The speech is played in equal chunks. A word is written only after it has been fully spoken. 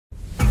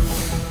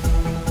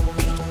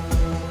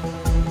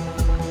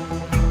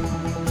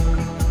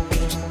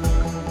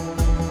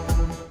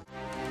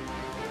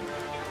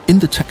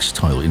the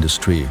textile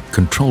industry,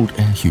 controlled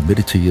air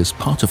humidity is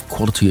part of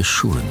quality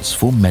assurance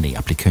for many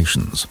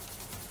applications.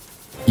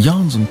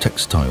 Yarns and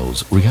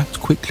textiles react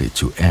quickly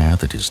to air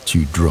that is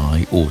too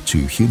dry or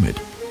too humid.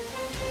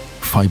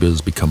 Fibers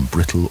become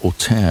brittle or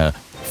tear,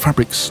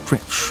 fabrics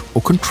stretch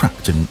or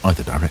contract in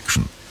either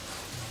direction.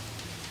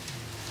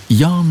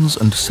 Yarns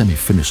and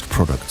semi-finished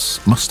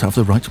products must have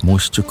the right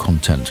moisture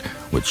content,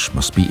 which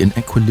must be in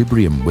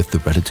equilibrium with the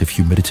relative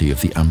humidity of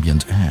the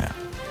ambient air.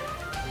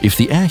 If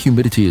the air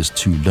humidity is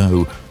too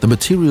low, the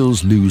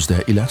materials lose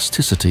their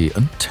elasticity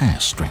and tear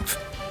strength.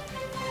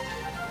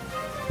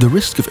 The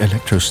risk of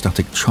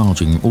electrostatic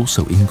charging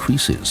also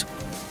increases.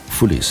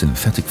 Fully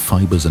synthetic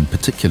fibers in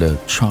particular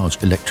charge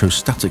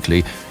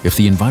electrostatically if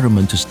the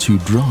environment is too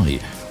dry,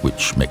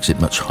 which makes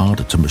it much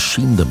harder to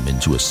machine them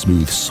into a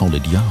smooth,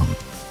 solid yarn.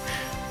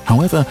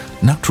 However,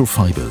 natural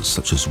fibers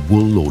such as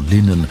wool or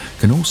linen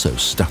can also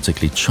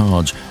statically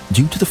charge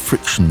due to the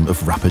friction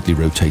of rapidly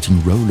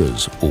rotating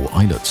rollers or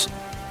eyelets.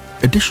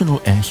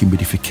 Additional air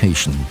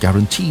humidification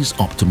guarantees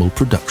optimal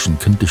production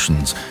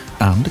conditions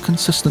and a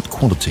consistent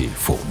quality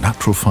for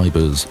natural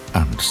fibers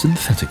and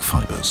synthetic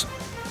fibers.